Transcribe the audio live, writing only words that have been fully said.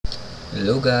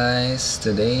Hello guys,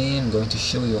 today I'm going to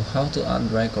show you how to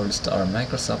add records to our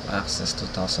Microsoft Access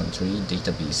 2003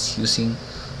 database using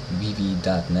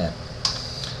vb.net.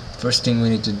 First thing we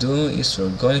need to do is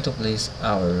we're going to place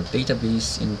our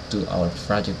database into our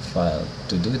project file.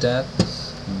 To do that,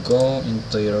 go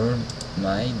into your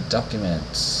My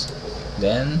Documents.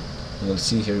 Then you'll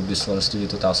see here Visual Studio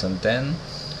 2010.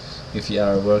 If you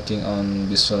are working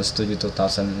on Visual Studio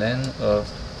 2010 or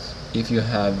if you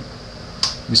have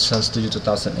Visual Studio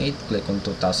 2008, click on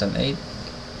 2008,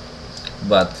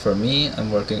 but for me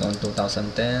I'm working on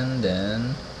 2010.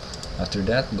 Then after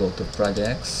that, go to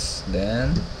projects,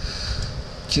 then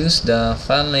choose the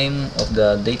file name of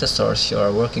the data source you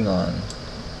are working on.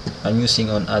 I'm using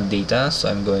on add data, so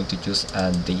I'm going to choose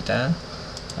add data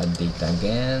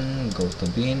again, go to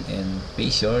bin and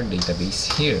paste your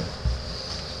database here.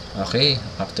 Okay,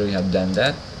 after you have done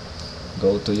that,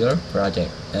 go to your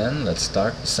project and let's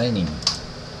start assigning.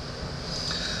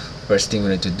 First thing we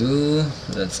need to do,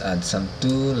 let's add some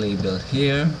label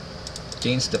here.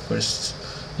 Change the first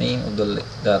name of the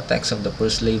text of the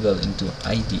first label into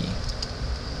ID.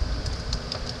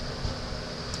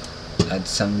 Add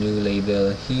some new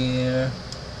label here.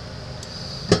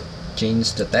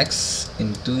 Change the text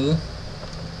into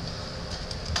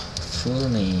full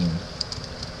name.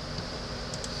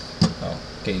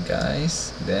 Okay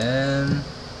guys, then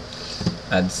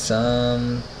add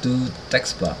some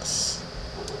text box.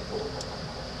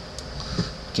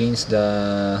 Change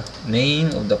the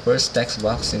name of the first text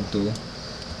box into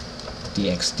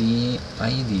txt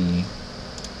id,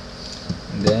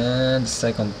 then the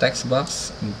second text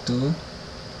box into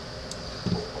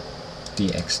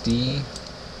txt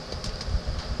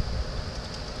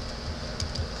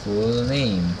full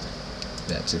name.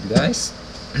 That's it guys.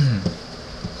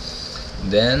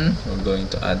 Then we're going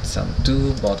to add some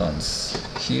buttons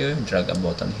here. Drag a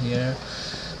button here.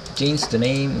 Change the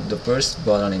name of the first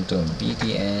button into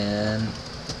btn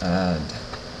add.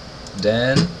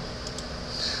 Then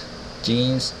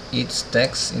change its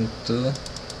text into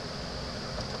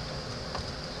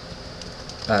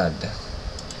add.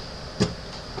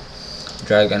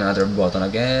 Drag another button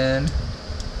again.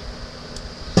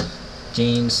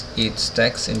 Change its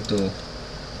text into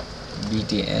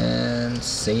btn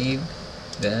save.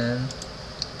 Then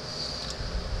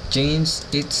change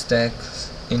its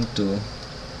text into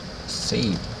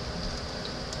save.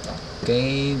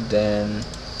 Okay, then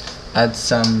add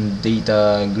some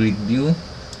data grid view.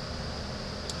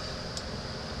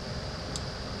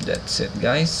 That's it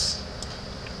guys,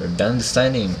 we're done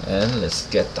designing and let's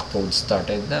get the code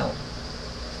started now.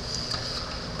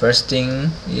 First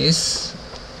thing is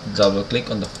double click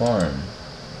on the form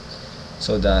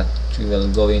so that we will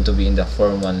going to be in the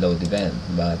form 1 load event,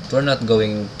 but we're not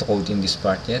going to code in this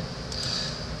part yet.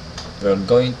 We're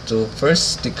going to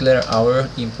first declare our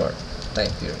import.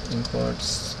 Type here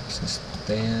imports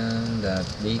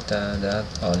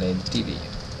system.data.oledtv.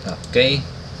 Okay,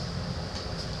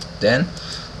 then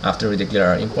after we declare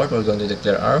our import, we're going to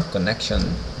declare our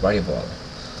connection variable.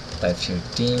 Type here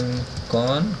team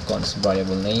const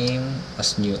variable name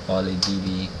as new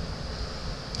OLEDDB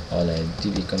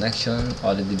connection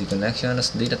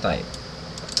as data type.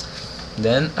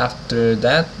 Then after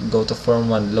that, go to form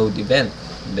 1 load event.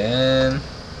 Then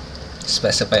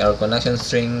specify our connection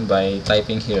string by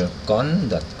typing here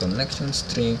con.connection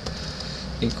string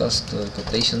equals to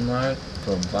quotation mark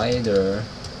provider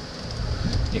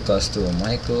equals to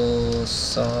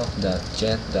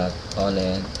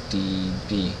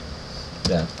microsoft.jet.oledtv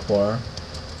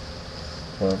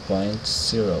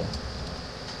 4.0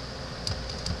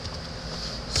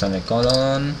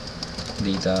 semicolon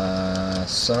data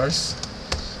source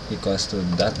equals to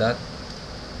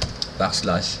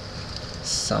backslash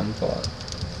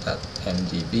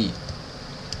sample.mdb.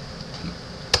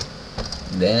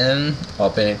 Then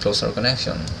open and close our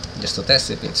connection just to test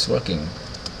if it's working.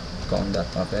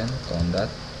 Con.open,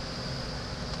 con.close.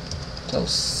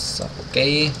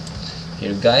 Okay,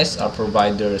 here guys, our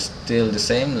provider is still the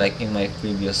same like in my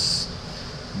previous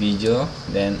video.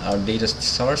 Then our data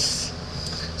source,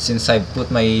 since I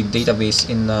put my database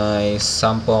in my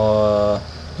sample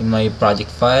in my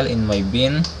project file in my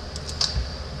bin,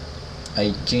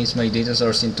 I changed my data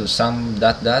source into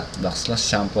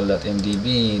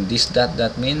sam.sample.mdb. This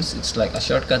dot means it's like a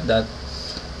shortcut that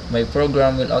my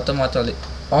program will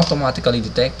automatically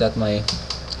detect that my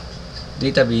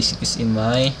database is in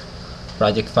my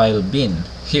project file bin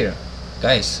here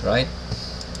guys, right?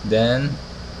 Then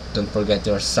don't forget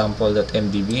your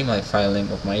sample.mdb, my file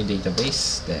name of my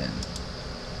database. Then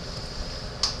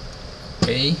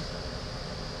okay,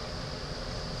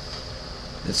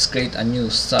 let's create a new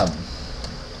sub.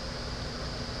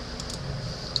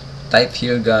 type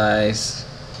here guys,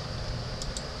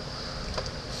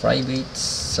 private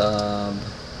sub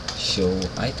show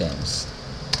items.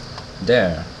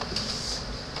 There.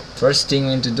 First thing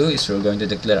we need to do is we're going to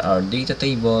declare our data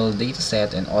table, data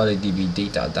set, and OLEDB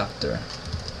data adapter.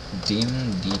 Dim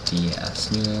dt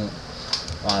as new,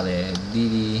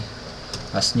 OLEDB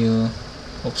as new,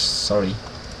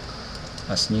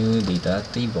 as new data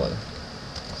table.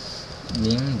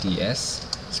 Dim ds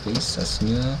space as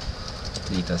new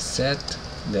data set,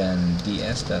 then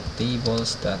ds.tables.add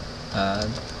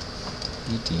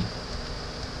dt.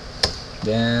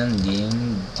 Then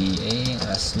dim da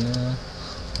as new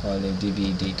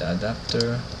OLEDB data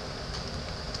adapter.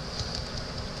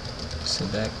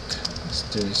 Select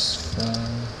asterisk from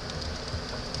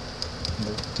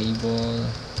book table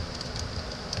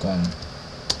con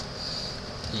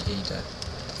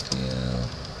ea.fill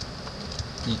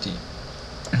dt.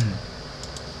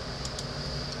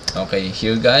 Okay,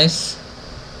 here guys.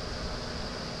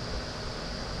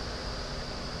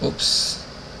 Oops,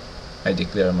 I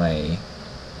declare my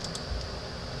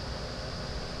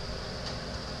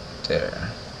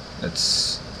there.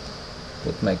 Let's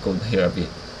put my code here a bit.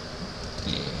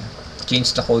 Yeah.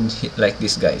 Change the code like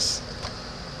this guys.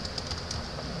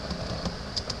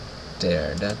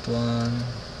 There, that one.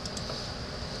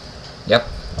 Yep,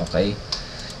 okay.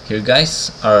 Here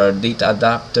guys, our data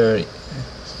adapter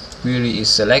query is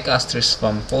select asterisk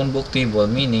from phone book table,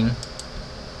 meaning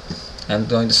I'm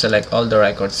going to select all the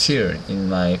records here in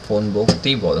my phone book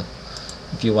table.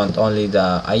 If you want only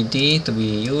the ID to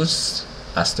be used,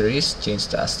 asterisk, change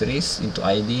the asterisk into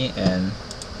ID, and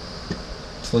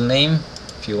full name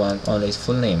if you want only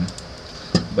full name.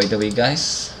 By the way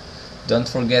guys, don't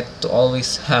forget to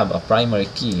always have a primary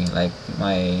key like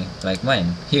mine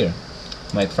here.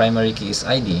 My primary key is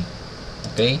ID.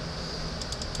 Okay,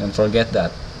 don't forget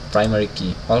that primary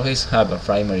key, always have a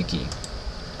primary key.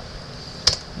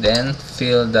 Then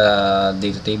fill the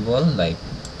data table like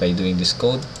by doing this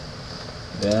code.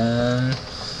 Then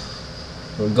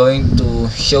we're going to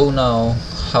show now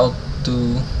how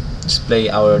to display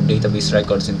our database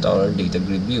records into our data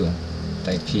grid view.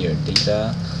 Type here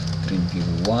data grid view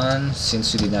 1.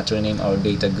 Since we did not rename our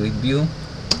data grid view,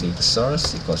 data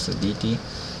source equals to dt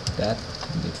that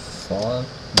default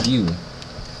view.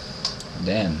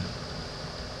 Then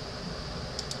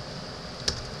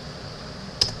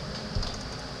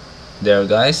there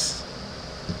guys,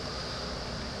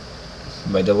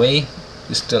 by the way,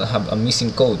 we still have a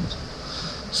missing code.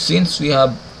 Since we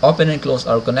have open and close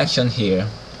our connection here,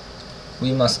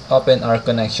 we must open our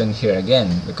connection here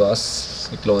again because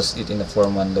we closed it in the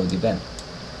form1 load event.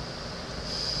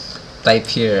 Type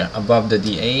here above the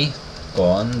DA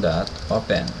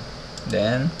con.open.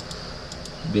 Then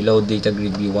below data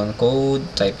grid v1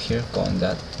 code, type here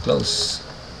con.close.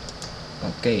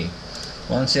 Okay,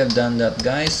 once you have done that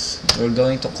guys, we're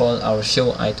going to call our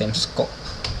show items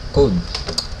code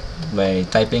by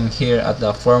typing here at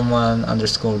the form1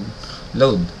 underscore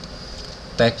load.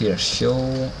 Type here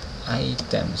show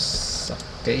items.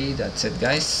 Okay, that's it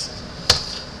guys.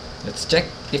 Let's check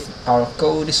if our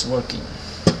code is working.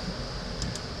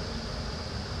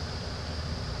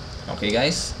 Okay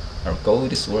guys, our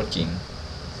code is working.